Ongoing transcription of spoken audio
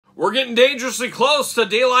We're getting dangerously close to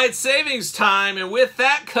daylight savings time, and with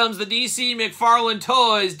that comes the DC McFarlane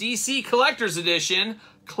Toys DC Collector's Edition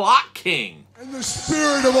Clock King. And the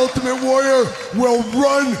spirit of Ultimate Warrior will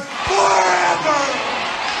run forever!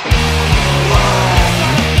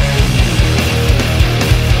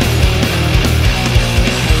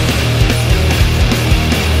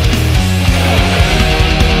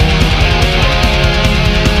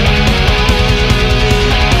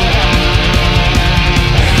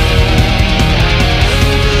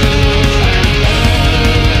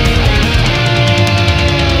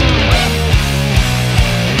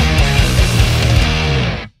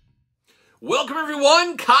 Welcome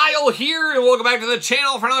everyone, Kyle here, and welcome back to the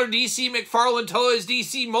channel for another DC McFarlane Toys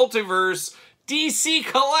DC Multiverse DC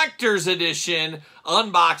Collector's Edition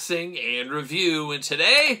unboxing and review. And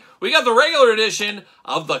today, we got the regular edition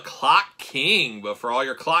of the Clock King. But for all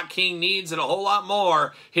your Clock King needs and a whole lot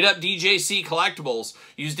more, hit up DJC Collectibles.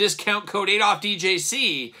 Use discount code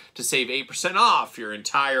 8OFFDJC to save 8% off your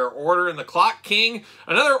entire order. And the Clock King,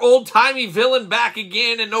 another old-timey villain back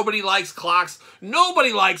again, and nobody likes clocks.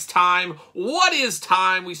 Nobody likes time. What is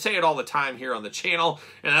time? We say it all the time here on the channel,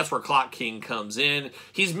 and that's where Clock King comes in.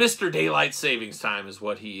 He's Mr. Daylight Savings Time is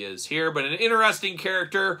what he is here, but an interesting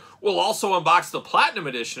character. We'll also unbox the Platinum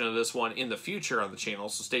Edition of this one in the future on the channel,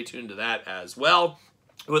 so stay tuned to that as well.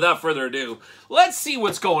 Without further ado, let's see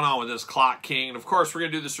what's going on with this Clock King. And of course, we're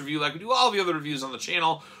going to do this review like we do all the other reviews on the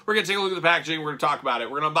channel. We're going to take a look at the packaging. We're going to talk about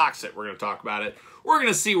it. We're going to unbox it. We're going to talk about it. We're going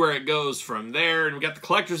to see where it goes from there. And we got the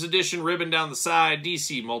Collector's Edition ribbon down the side.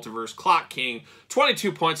 DC Multiverse Clock King.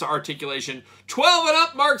 22 points of articulation. 12 and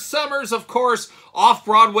up, Mark Summers, of course.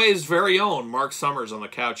 Off-Broadway's very own Mark Summers on the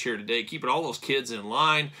couch here today, keeping all those kids in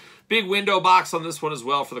line. Big window box on this one as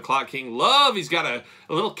well for the Clock King. Love, he's got a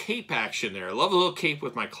little cape action there. I love a little cape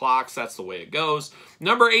with my clocks. That's the way it goes.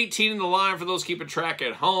 Number 18 in the line for those keeping track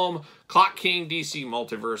at home. Clock King, DC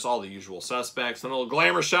Multiverse, all the usual suspects. And a little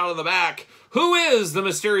glamour shot of the back. Who is the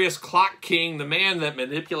mysterious Clock King, the man that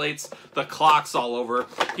manipulates the clocks all over?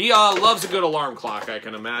 He loves a good alarm clock, I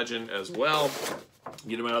can imagine, as well.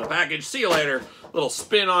 Get him out of the package. See you later. Little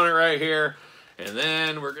spin on it right here. And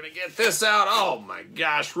then we're going to get this out. Oh my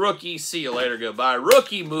gosh, rookie. See you later, goodbye.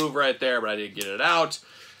 Rookie move right there, but I didn't get it out.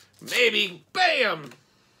 Maybe. Bam.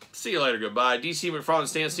 See you later, goodbye. DC McFarlane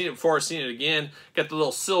stand. Seen it before, seen it again. Got the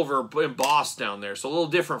little silver embossed down there. So a little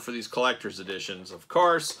different for these collector's editions, of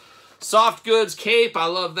course. Soft goods cape. I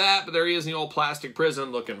love that. But there he is in the old plastic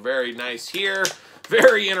prison. Looking very nice here.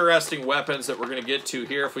 Very interesting weapons that we're going to get to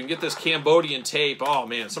here. If we can get this Cambodian tape, oh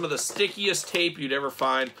man, some of the stickiest tape you'd ever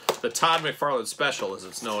find. The Todd McFarlane Special, as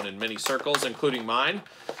it's known in many circles, including mine.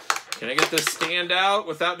 Can I get this stand out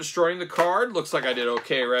without destroying the card? Looks like I did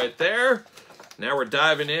okay right there. Now we're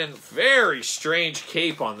diving in. Very strange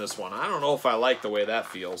cape on this one. I don't know if I like the way that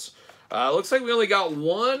feels. Looks like we only got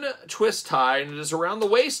one twist tie, and it is around the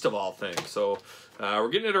waist of all things. So we're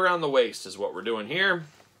getting it around the waist is what we're doing here.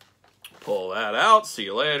 Pull that out. See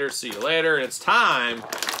you later. See you later. And it's time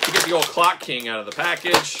to get the old Clock King out of the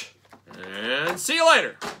package. And see you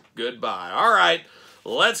later. Goodbye. All right.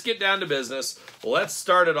 Let's get down to business. Let's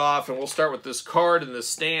start it off, and we'll start with this card and this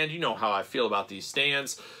stand. You know how I feel about these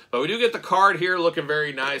stands. But we do get the card here looking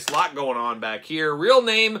very nice. A lot going on back here. Real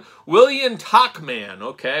name, William Tachman.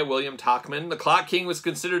 Okay, William Tachman. The Clock King was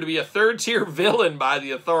considered to be a third-tier villain by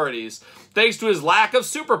the authorities, thanks to his lack of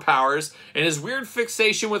superpowers and his weird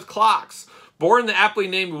fixation with clocks. Born the aptly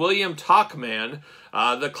named William Tachman,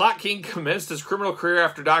 the Clock King commenced his criminal career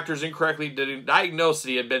after doctors incorrectly diagnosed that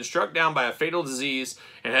he had been struck down by a fatal disease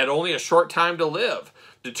and had only a short time to live.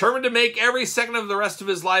 Determined to make every second of the rest of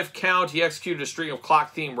his life count, he executed a string of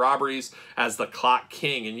clock-themed robberies as the Clock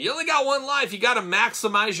King. And you only got one life. You got to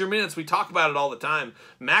maximize your minutes. We talk about it all the time.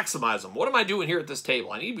 Maximize them. What am I doing here at this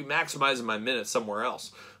table? I need to be maximizing my minutes somewhere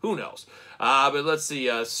else. Who knows? But let's see.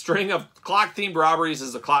 A string of clock-themed robberies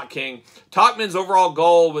as the Clock King. Tachman's overall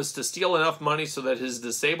goal was to steal enough money so that his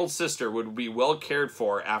disabled sister would be well cared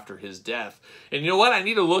for after his death. And you know what? I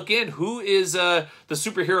need to look in. Who is the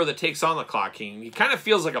superhero that takes on the Clock King? He kind of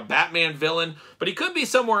feels like a Batman villain, but he could be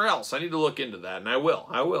somewhere else. I need to look into that, and I will.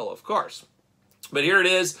 I will, of course. But here it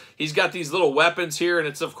is. He's got these little weapons here, and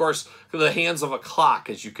it's, of course, the hands of a clock,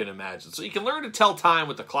 as you can imagine. So you can learn to tell time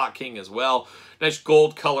with the Clock King as well. Nice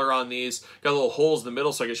gold color on these. Got little holes in the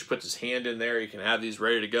middle, so I guess you put his hand in there. You can have these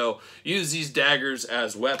ready to go. Use these daggers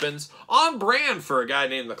as weapons. On brand for a guy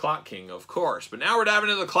named the Clock King, of course. But now we're diving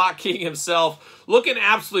into the Clock King himself. Looking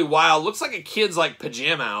absolutely wild. Looks like a kid's like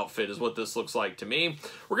pajama outfit is what this looks like to me.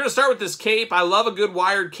 We're going to start with this cape. I love a good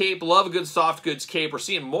wired cape. Love a good soft goods cape. We're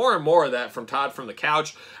seeing more and more of that from Todd from the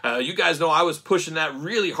couch. You guys know I was pushing that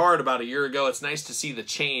really hard about a year ago. It's nice to see the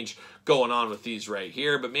change going on with these right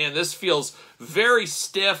here. But man, this feels very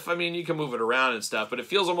stiff. I mean, you can move it around and stuff, but it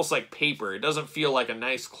feels almost like paper. It doesn't feel like a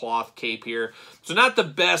nice cloth cape here. So not the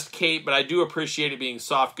best cape, but I do appreciate it being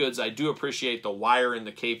soft goods. I do appreciate the wire in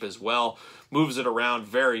the cape as well. Moves it around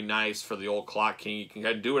very nice for the old Clock King. You can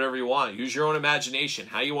kind of do whatever you want. Use your own imagination.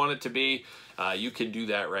 How you want it to be, you can do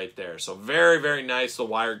that right there. So very, very nice, the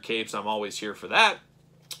wired capes. I'm always here for that.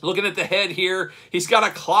 Looking at the head here, he's got a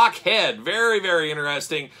clock head. Very, very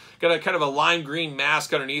interesting. Got a kind of a lime green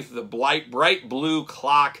mask underneath the bright blue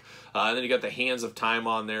clock. And then you got the hands of time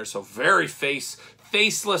on there. So very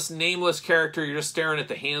faceless, nameless character. You're just staring at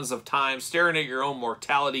the hands of time, staring at your own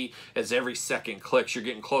mortality as every second clicks. You're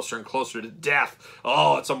getting closer and closer to death.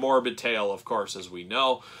 Oh, it's a morbid tale, of course, as we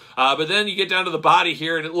know. But then you get down to the body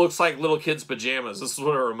here, and it looks like little kids' pajamas. This is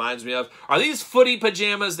what it reminds me of. Are these footy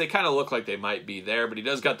pajamas? They kind of look like they might be there, but he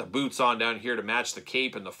does got the boots on down here to match the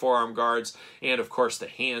cape and the forearm guards, and, of course, the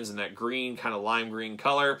hands in that green, kind of lime green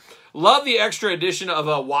color. Love the extra addition of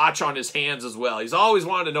a watch on his hands as well. He's always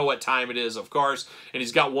wanted to know what time it is, of course, and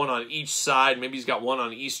he's got one on each side. Maybe he's got one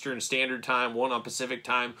on Eastern Standard Time, one on Pacific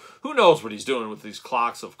Time. Who knows what he's doing with these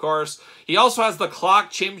clocks, of course. He also has the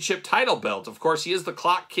Clock Championship title belt. Of course, he is the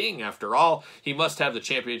Clock King, after all. He must have the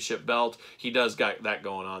championship belt. He does got that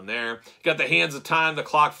going on there. Got the hands of time, the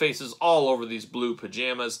clock faces all over these blue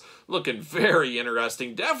pajamas. Looking very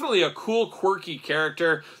interesting. Definitely a cool, quirky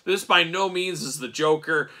character. This by no means is the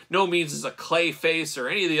Joker. No means is a Clayface or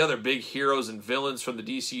any of the other big heroes and villains from the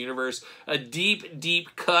DC Universe. A deep,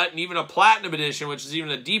 deep cut, and even a Platinum Edition, which is even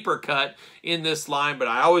a deeper cut in this line, but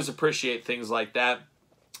I always appreciate things like that.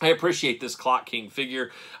 I appreciate this Clock King figure.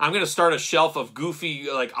 I'm going to start a shelf of goofy,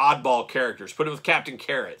 like, oddball characters. Put him with Captain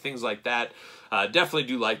Carrot, things like that. Definitely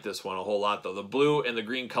do like this one a whole lot, though. The blue and the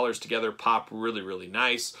green colors together pop really, really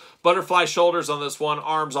nice. Butterfly shoulders on this one.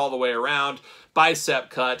 Arms all the way around. Bicep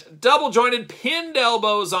cut. Double-jointed pinned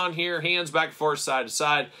elbows on here. Hands back and forth, side to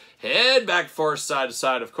side. Head back and forth, side to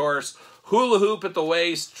side, of course. Hula hoop at the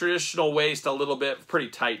waist, traditional waist a little bit, pretty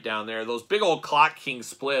tight down there. Those big old Clock King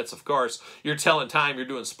splits, of course. You're telling time, you're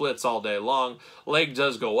doing splits all day long. Leg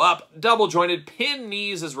does go up. Double jointed, pin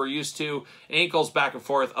knees as we're used to. Ankles back and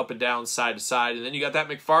forth, up and down, side to side. And then you got that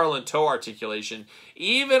McFarlane toe articulation.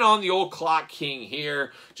 Even on the old Clock King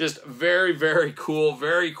here, just very, very cool,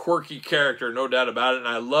 very quirky character, no doubt about it. And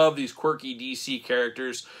I love these quirky DC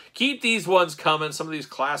characters. Keep these ones coming, some of these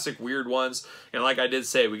classic weird ones. And like I did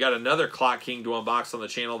say, we got another Clock King to unbox on the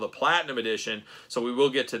channel, the Platinum Edition. So we will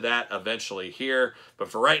get to that eventually here. But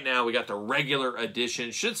for right now, we got the regular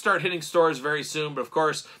edition. Should start hitting stores very soon. But of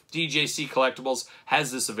course, DJC Collectibles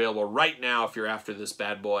has this available right now if you're after this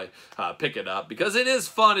bad boy. Pick it up because it is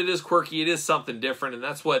fun, it is quirky, it is something different, and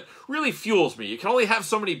that's what really fuels me. You can only have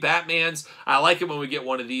so many Batmans. I like it when we get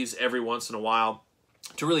one of these every once in a while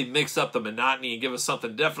to really mix up the monotony and give us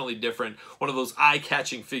something definitely different, one of those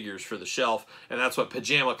eye-catching figures for the shelf, and that's what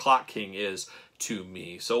Pajama Clock King is to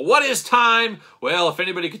me. So what is time? Well, if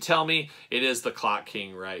anybody could tell me, it is the Clock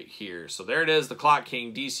King right here. So there it is, the Clock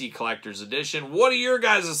King DC Collector's Edition. What are your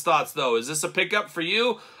guys' thoughts, though? Is this a pickup for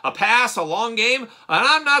you? A pass? A long game? An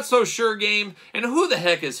I'm not so sure game? And who the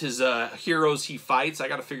heck is his heroes he fights? I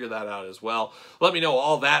got to figure that out as well. Let me know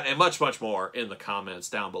all that and much, much more in the comments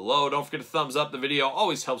down below. Don't forget to thumbs up the video.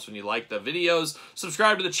 Always helps when you like the videos.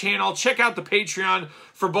 Subscribe to the channel. Check out the Patreon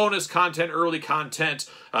for bonus content, early content,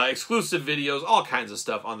 exclusive videos, all kinds of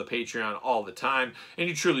stuff on the Patreon all the time. And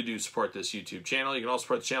you truly do support this YouTube channel. You can also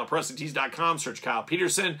support the channel, PressingTees.com, search Kyle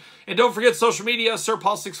Peterson. And don't forget social media,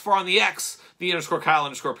 SirPaul64 on the X,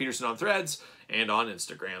 _Kyle_Peterson on Threads, and on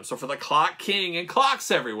Instagram. So for the Clock King and clocks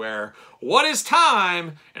everywhere, what is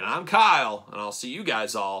time? And I'm Kyle, and I'll see you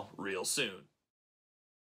guys all real soon.